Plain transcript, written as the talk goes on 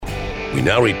We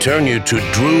now return you to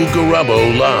Drew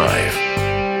Garabo Live.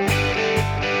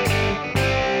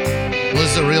 It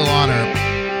was a real honor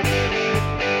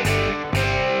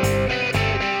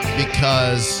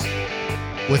because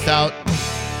without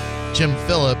Jim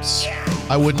Phillips,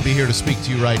 I wouldn't be here to speak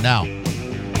to you right now.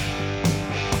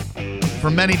 For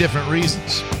many different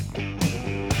reasons.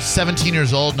 17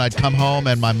 years old, and I'd come home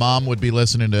and my mom would be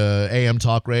listening to AM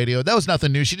talk radio. That was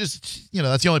nothing new. She just,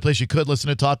 that's the only place you could listen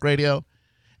to talk radio.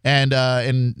 And by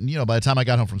the time I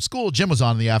got home from school, Jim was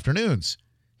on in the afternoons.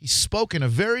 He spoke in a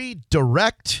very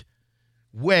direct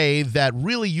way that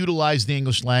really utilized the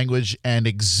English language and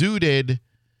exuded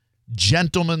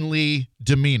gentlemanly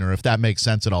demeanor, if that makes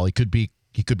sense at all. He could be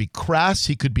crass,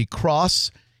 he could be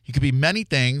cross, he could be many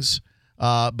things.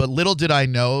 But little did I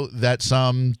know that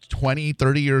some 20,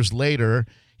 30 years later,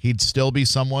 he'd still be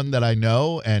someone that I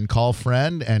know and call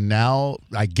friend. And now,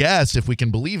 I guess, if we can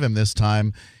believe him this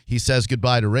time, he says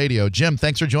goodbye to radio. Jim,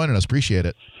 thanks for joining us. Appreciate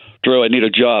it. Drew, I need a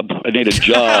job.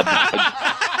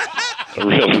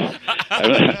 Really.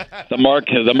 The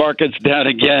market's down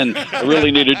again. I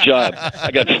really need a job.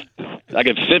 I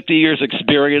got 50 years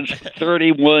experience,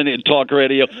 31 in talk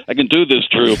radio. I can do this,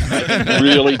 Drew. I can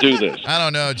really do this. I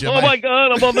don't know, Jim. Oh, my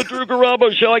God. I'm on the Drew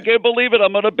Garabo show. I can't believe it.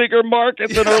 I'm on a bigger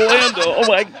market than Orlando. Oh,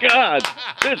 my God.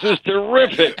 This is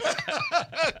terrific.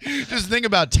 Just think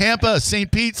about Tampa, St.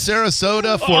 Pete,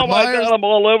 Sarasota, Fort Oh, my Myers. God. I'm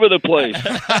all over the place.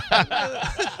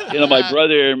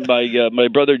 My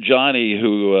brother Johnny,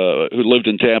 who lived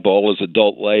in Tampa all his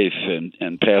adult life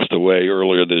and passed away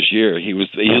earlier this year, he was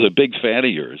a big fan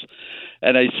of yours.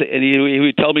 And he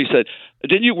would tell me, he said,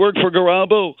 "Didn't you work for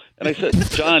Garabo?" And I said,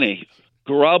 "Johnny,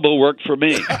 Garabo worked for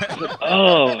me." I said,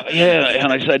 "Oh, yeah."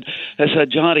 And I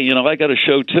said, "Johnny, I got a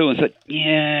show too." And said,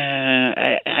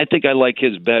 "Yeah, I think I like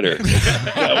his better."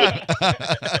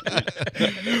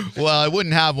 Well, I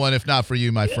wouldn't have one if not for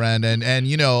you, my friend. And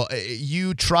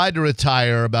you tried to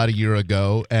retire about a year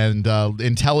ago, and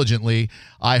intelligently,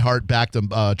 iHeart backed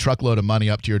a truckload of money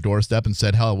up to your doorstep and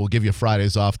said, "Hell, we'll give you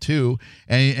Fridays off too."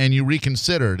 And you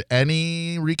reconsidered.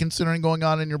 Any reconsidering going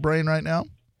on in your brain right now?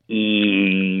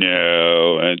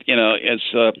 No, and it's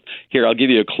here. I'll give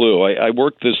you a clue. I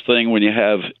work this thing when you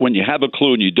have a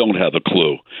clue and you don't have a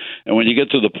clue, and when you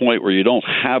get to the point where you don't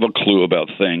have a clue about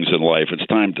things in life, it's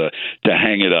time to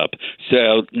hang it up.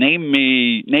 So name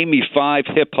me 5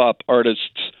 hip hop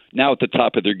artists now at the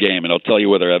top of their game, and I'll tell you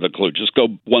whether I have a clue. Just go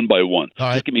one by one. All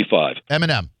right. Just give me 5.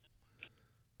 Eminem.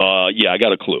 Yeah, I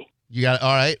got a clue. You got it.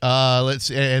 All right. Let's.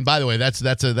 And by the way, that's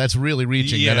really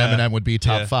reaching that Eminem would be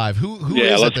top 5. Who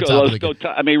is at the top of the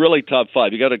game? Really top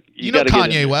 5. You got to. You know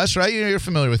Kanye West, right? You're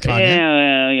familiar with Kanye.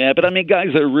 Yeah. But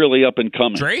guys that are really up and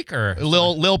coming. Drake or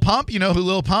Lil Pump. You know who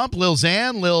Lil Pump? Lil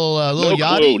Xan. Lil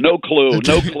Yachty. No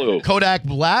clue. Kodak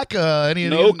Black. Any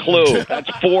of No these? clue. That's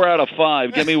 4 out of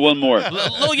 5. Give me one more.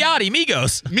 Lil Yachty,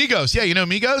 Migos. Migos. Yeah, you know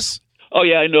Migos. Oh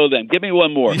yeah, I know them. Give me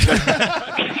one more.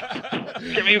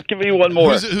 Give me one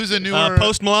more. Who's a newer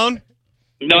Post Malone?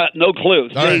 No clue.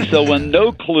 Right. So when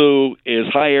no clue is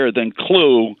higher than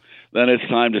clue, then it's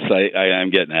time to say I'm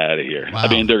getting out of here. Wow.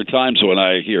 There are times when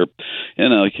I hear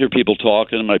people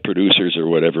talking, my producers or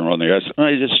whatever on there.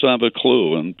 I just have a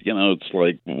clue, and it's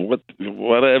like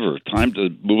whatever. Time to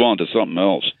move on to something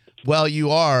else. Well, you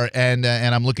are, and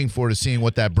I'm looking forward to seeing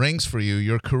what that brings for you.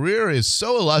 Your career is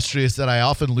so illustrious that I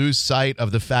often lose sight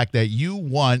of the fact that you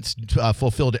once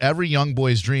fulfilled every young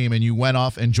boy's dream, and you went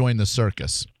off and joined the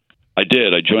circus. I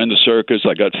did. I joined the circus.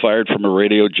 I got fired from a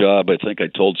radio job. I think I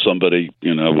told somebody,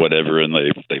 whatever, and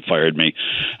they fired me.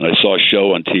 And I saw a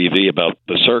show on TV about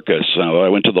the circus. I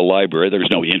went to the library. There was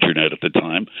no internet at the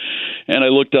time. And I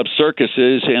looked up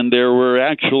circuses, and there were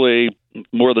actually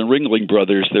more than Ringling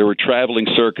Brothers. There were traveling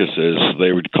circuses.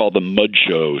 They would call them mud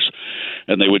shows.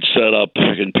 And they would set up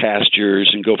in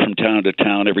pastures and go from town to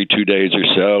town every 2 days or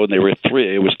so. And it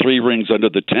was 3 rings under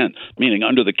the tent, meaning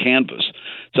under the canvas.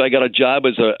 So I got a job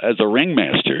as a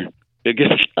ringmaster. I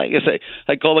guess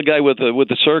I call the guy with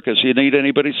the circus. You need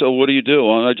anybody? So what do you do?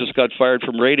 Well, I just got fired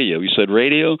from radio. He said,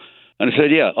 radio? And I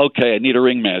said, yeah, okay, I need a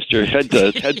ringmaster. Head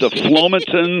to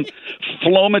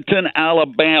Flomaton,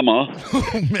 Alabama.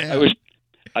 Oh, man.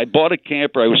 I bought a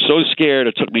camper. I was so scared.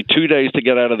 It took me 2 days to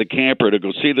get out of the camper to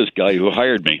go see this guy who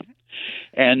hired me.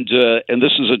 And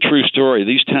this is a true story.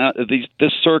 This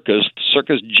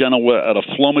Circus Genoa out of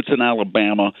Flomaton,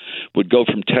 Alabama, would go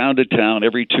from town to town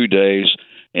every 2 days.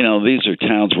 These are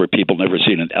towns where people never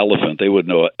seen an elephant. They wouldn't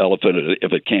know an elephant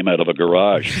if it came out of a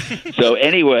garage. So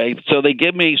anyway, they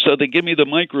give me the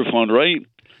microphone, right?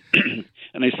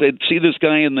 And I said, "See this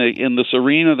guy in this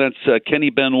arena? That's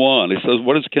Kenny Benoit." And he says,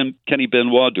 "What does Kenny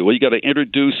Benoit do?" Well, you got to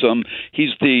introduce him.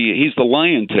 He's the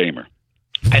lion tamer.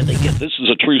 And they get This is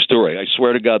a true story. I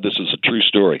swear to God, this is a true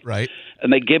story. Right.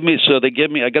 And they give me,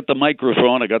 I got the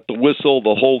microphone, I got the whistle,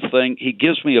 the whole thing. He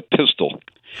gives me a pistol.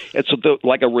 It's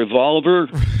like a revolver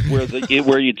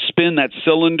where you'd spin that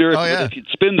cylinder. Oh, yeah. If you'd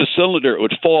spin the cylinder, it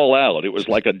would fall out. It was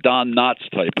like a Don Knotts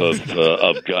type of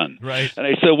gun. Right. And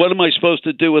I said, what am I supposed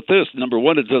to do with this? Number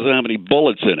one, it doesn't have any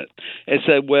bullets in it. I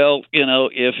said, well,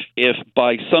 if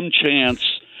by some chance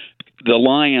the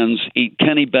Lions eat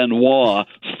Kenny Benoit,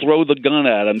 throw the gun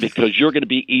at him because you're going to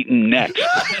be eaten next.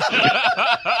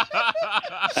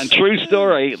 And true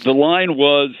story, the line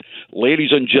was,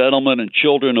 ladies and gentlemen and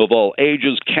children of all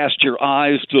ages, cast your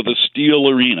eyes to the Steel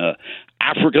Arena.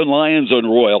 African Lions and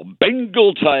Royal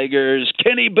Bengal Tigers,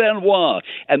 Kenny Benoit.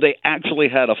 And they actually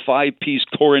had a 5-piece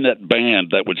cornet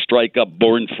band that would strike up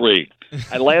Born Free.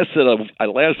 I lasted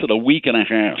a week and a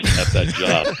half at that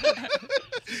job.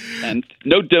 And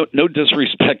no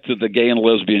disrespect to the gay and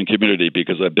lesbian community,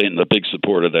 because I've been a big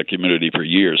supporter of that community for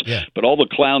years. Yeah. But all the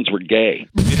clowns were gay.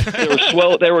 They were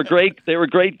swell. They were great. They were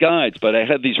great guys. But I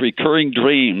had these recurring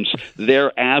dreams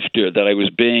thereafter that I was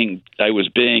being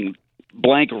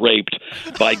blank raped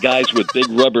by guys with big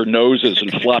rubber noses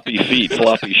and floppy feet,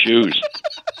 floppy shoes.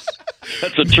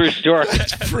 That's a true story.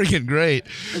 That's freaking great.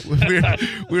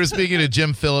 We were speaking to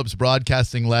Jim Phillips,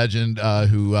 broadcasting legend,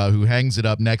 who hangs it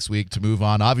up next week to move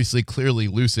on. Obviously, clearly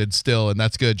lucid still, and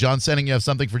that's good. John Senning, you have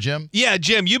something for Jim? Yeah,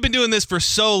 Jim, you've been doing this for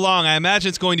so long. I imagine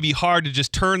it's going to be hard to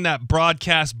just turn that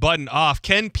broadcast button off.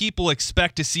 Can people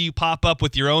expect to see you pop up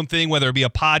with your own thing, whether it be a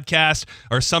podcast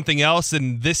or something else,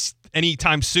 and this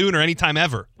anytime soon or anytime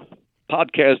ever?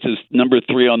 Podcast is number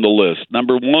 3 on the list.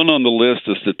 Number 1 on the list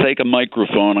is to take a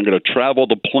microphone. I'm going to travel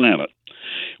the planet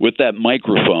with that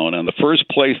microphone. And the first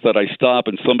place that I stop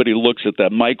and somebody looks at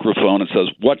that microphone and says,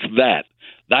 "What's that?"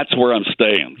 That's where I'm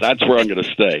staying. That's where I'm going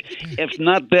to stay. If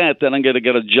not that, then I'm going to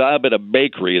get a job at a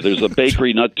bakery. There's a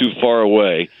bakery not too far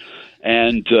away.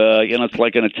 And, it's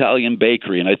like an Italian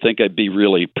bakery, and I think I'd be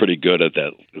really pretty good at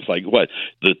that. It's like, what,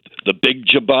 the big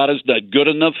ciabatta's not good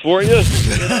enough for you?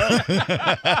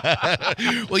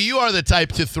 Well, you are the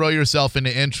type to throw yourself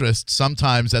into interest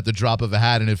sometimes at the drop of a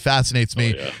hat, and it fascinates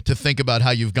me to think about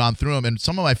how you've gone through them. And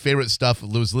some of my favorite stuff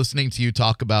was listening to you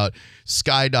talk about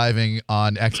skydiving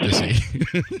on ecstasy.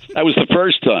 That was the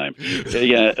first time.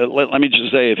 Yeah, let me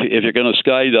just say, if you're going to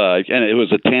skydive, and it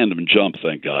was a tandem jump,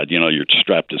 thank God. You're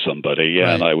strapped to somebody. Yeah,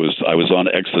 right. And I was on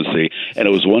ecstasy, and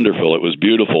it was wonderful. It was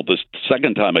beautiful. The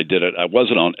second time I did it, I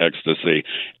wasn't on ecstasy,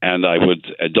 and I would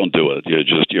don't do it.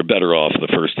 You're better off the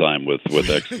first time with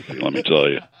ecstasy. Let me tell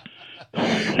you.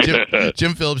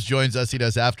 Jim Phillips joins us. He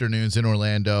does afternoons in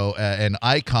Orlando, an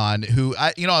icon who,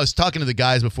 I was talking to the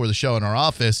guys before the show in our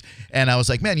office, and I was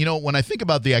like, man, when I think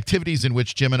about the activities in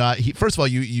which Jim and I, first of all,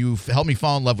 you helped me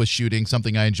fall in love with shooting,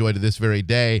 something I enjoy to this very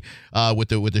day. With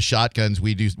the shotguns,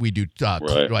 we do trap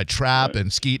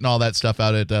and skeet and all that stuff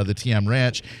out at the TM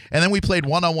Ranch, and then we played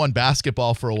one-on-one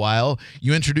basketball for a while.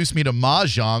 You introduced me to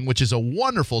Mahjong, which is a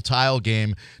wonderful tile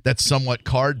game that's somewhat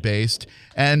card based,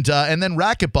 and then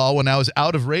racquetball when I was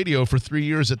out of radio for 3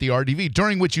 years at the RDV,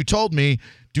 during which you told me,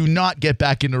 do not get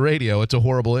back into radio. It's a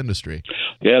horrible industry.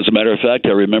 Yeah, as a matter of fact,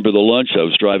 I remember the lunch. I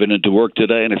was driving into work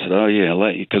today, and I said, oh, yeah,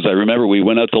 because I remember we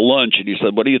went out to lunch, and he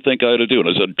said, what do you think I ought to do? And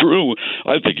I said, Drew,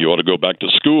 I think you ought to go back to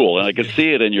school. And I could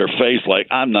see it in your face, like,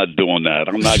 I'm not doing that.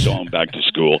 I'm not going back to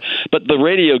school. But the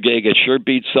radio gig, it sure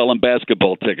beats selling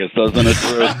basketball tickets, doesn't it,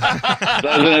 Drew?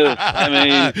 Doesn't it? I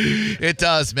mean, it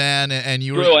does, man. And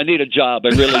you Drew, I need a job. I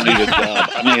really need a job.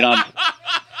 I mean,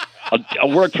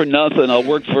 I'll work for nothing. I'll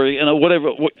work for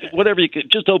whatever you could.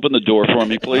 Just open the door for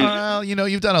me, please. Well,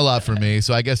 you've done a lot for me,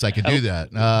 so I guess I could do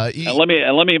that. And let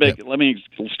me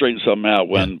straighten something out.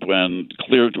 When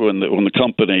the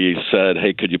company said,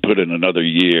 "Hey, could you put in another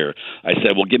year?" I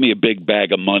said, "Well, give me a big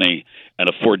bag of money and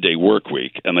a 4-day work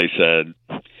week." And they said,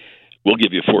 "We'll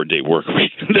give you a 4-day work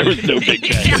week." There was no big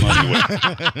bag of money.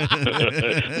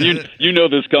 You know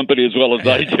this company as well as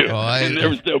I do. And there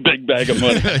was no big bag of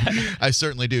money. I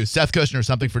certainly do. Seth Kushner,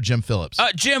 something for Jim Phillips.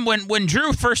 Jim, when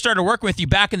Drew first started working with you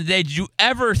back in the day, did you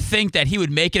ever think that he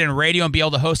would make it in radio and be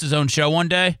able to host his own show one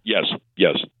day? Yes.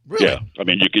 Really? Yeah. I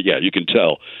mean, you can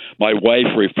tell. My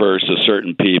wife refers to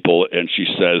certain people, and she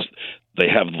says they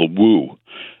have the woo.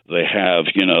 They have,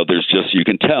 there's just, you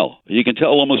can tell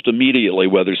almost immediately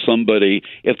whether somebody,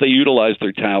 if they utilize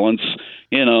their talents,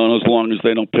 and as long as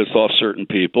they don't piss off certain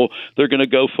people, they're going to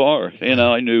go far.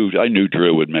 I knew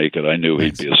Drew would make it. I knew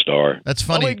he'd be a star. That's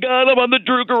funny. Oh my God, I'm on the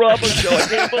Drew Garabo show. I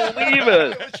can't believe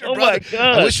it. Oh my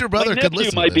God. I wish your brother could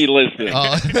listen. My nephew might be listening.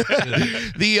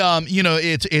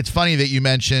 It's funny that you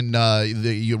mentioned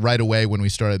you right away when we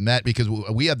started met, because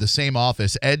we had the same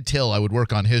office. Ed Till, I would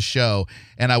work on his show,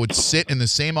 and I would sit in the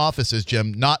same offices,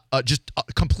 Jim, not just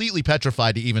completely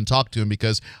petrified to even talk to him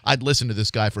because I'd listened to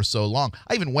this guy for so long.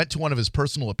 I even went to one of his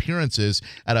personal appearances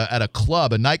at a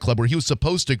club, a nightclub, where he was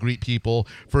supposed to greet people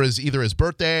for either his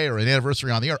birthday or an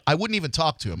anniversary on the air. I wouldn't even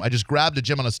talk to him. I just grabbed a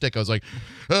Jim on a stick. I was like,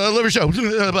 love your show.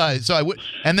 Bye. So I would,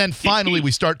 and then finally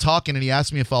we start talking, and he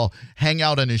asked me if I'll hang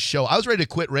out on his show. I was ready to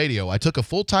quit radio. I took a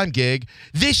full-time gig.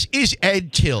 This is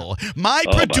Ed Till. My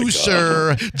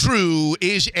producer, Drew,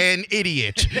 is an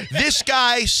idiot. This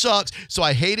guy sucks. So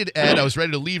I hated Ed. I was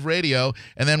ready to leave radio.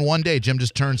 And then one day, Jim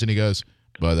just turns and he goes,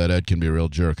 boy, that Ed can be a real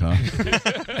jerk, huh?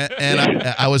 and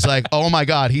I was like, oh, my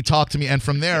God. He talked to me. And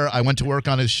from there, I went to work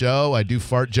on his show. I do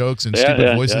fart jokes and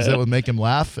stupid voices that would make him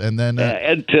laugh. And then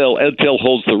Ed Till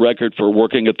holds the record for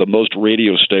working at the most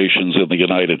radio stations in the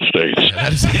United States.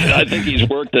 I think he's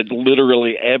worked at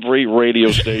literally every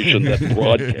radio station that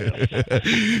broadcasts.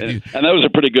 And that was a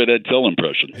pretty good Ed Till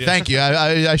impression. Thank you.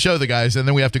 I show the guys, and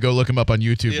then we have to go look him up on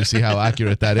YouTube to see how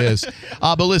accurate that is.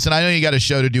 But listen, I know you got a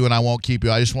show to do, and I won't keep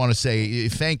you. I just want to say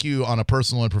thank you on a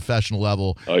personal and professional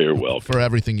level. Oh, you're welcome. For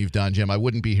everything you've done, Jim. I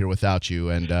wouldn't be here without you,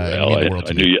 and well, it means the world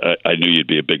to me. I knew you'd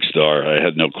be a big star. I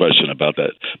had no question about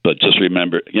that. But just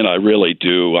remember, I really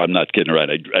do. I'm not kidding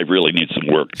around. I really need some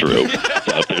work, Drew.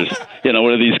 So if there's,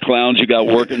 one of these clowns you got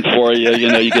working for you,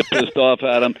 you get pissed off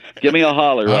at them, give me a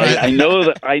holler. Right? I know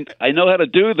that I know how to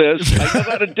do this. I know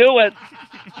how to do it.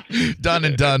 Done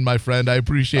and done, my friend. I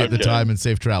appreciate the time and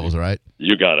safe travels. All right.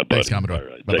 You got it, buddy. Thanks, Commodore. All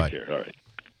right. Bye-bye. Take care. All right.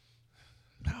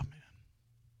 Oh, man.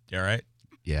 You all right?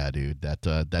 Yeah, dude. At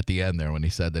the end there when he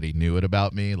said that he knew it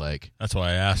about me, like. That's why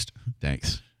I asked.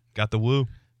 Thanks. Got the woo.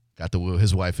 Got the woo.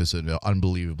 His wife is an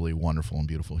unbelievably wonderful and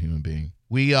beautiful human being.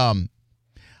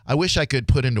 I wish I could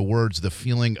put into words the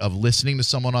feeling of listening to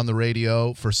someone on the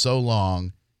radio for so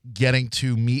long, getting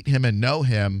to meet him and know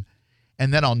him,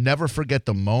 and then I'll never forget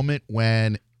the moment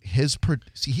when he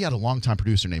had a longtime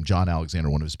producer named John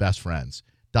Alexander, one of his best friends,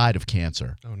 died of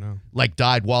cancer. Oh, no. Like,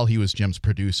 died while he was Jim's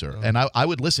producer. Oh. And I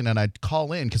would listen, and I'd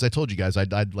call in, because I told you guys,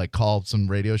 I'd like call some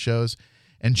radio shows,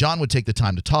 and John would take the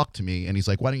time to talk to me, and he's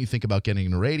like, why don't you think about getting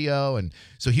into radio? And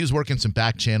so he was working some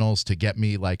back channels to get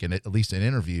me, like, at least an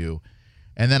interview.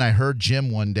 And then I heard Jim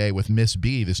one day with Miss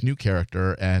B, this new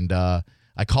character, and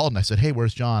I called and I said, hey,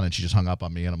 where's John? And she just hung up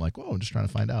on me, and I'm like, whoa, I'm just trying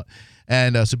to find out.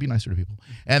 And so be nicer to people.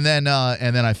 And then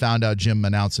I found out Jim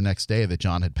announced the next day that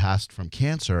John had passed from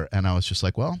cancer, and I was just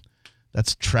like, well,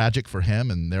 that's tragic for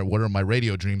him, and my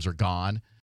radio dreams are gone.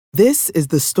 This is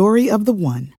the story of the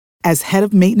one. As head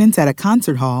of maintenance at a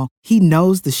concert hall, he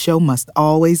knows the show must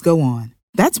always go on.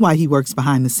 That's why he works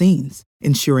behind the scenes,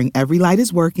 ensuring every light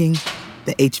is working,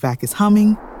 the HVAC is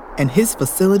humming, and his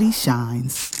facility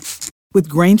shines. With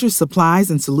Grainger's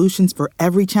supplies and solutions for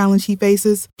every challenge he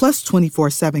faces, plus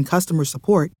 24/7 customer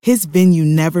support, his venue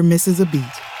never misses a beat.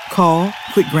 Call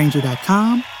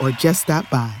quickgrainger.com or just stop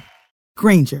by.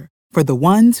 Grainger, for the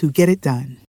ones who get it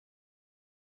done.